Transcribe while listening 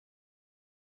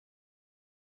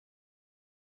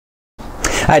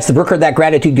Hi, it's the Brooker, that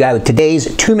gratitude guy, with today's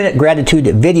 2-minute gratitude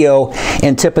video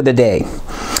and tip of the day.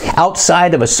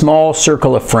 Outside of a small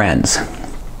circle of friends.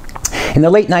 In the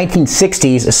late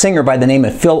 1960s, a singer by the name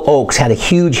of Phil Oakes had a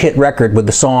huge hit record with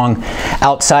the song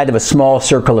Outside of a Small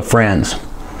Circle of Friends.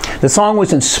 The song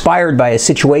was inspired by a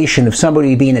situation of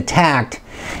somebody being attacked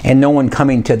and no one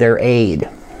coming to their aid.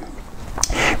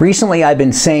 Recently, I've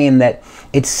been saying that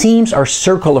it seems our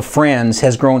circle of friends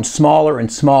has grown smaller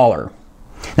and smaller.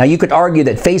 Now, you could argue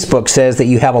that Facebook says that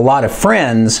you have a lot of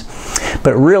friends,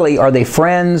 but really, are they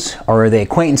friends, or are they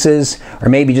acquaintances, or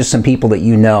maybe just some people that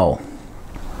you know?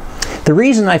 The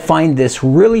reason I find this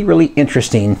really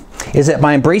interesting is that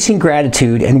by embracing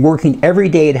gratitude and working every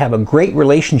day to have a great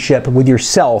relationship with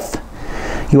yourself,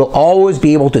 you will always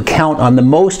be able to count on the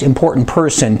most important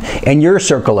person in your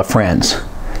circle of friends,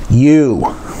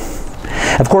 you.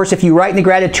 Of course, if you write in the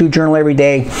gratitude journal every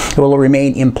day, it will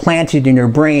remain implanted in your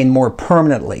brain more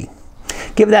permanently.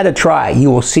 Give that a try. You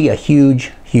will see a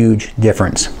huge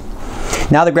difference.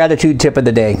 Now, the gratitude tip of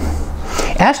the day.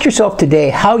 Ask yourself today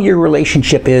how your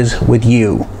relationship is with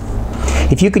you.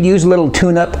 If you could use a little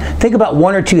tune-up, think about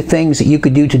 1 or 2 things that you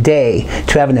could do today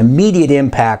to have an immediate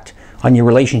impact on your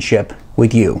relationship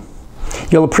with you.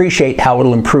 You'll appreciate how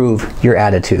it'll improve your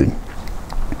attitude.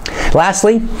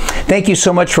 Lastly, thank you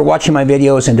so much for watching my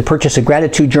videos, and to purchase a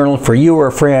gratitude journal for you or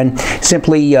a friend,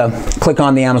 simply click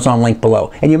on the Amazon link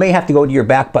below. And you may have to go to your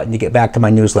back button to get back to my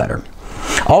newsletter.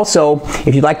 Also,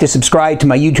 if you'd like to subscribe to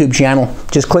my YouTube channel,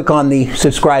 just click on the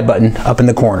subscribe button up in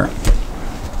the corner.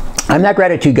 I'm that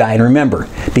gratitude guy, and remember,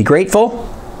 be grateful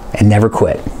and never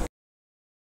quit.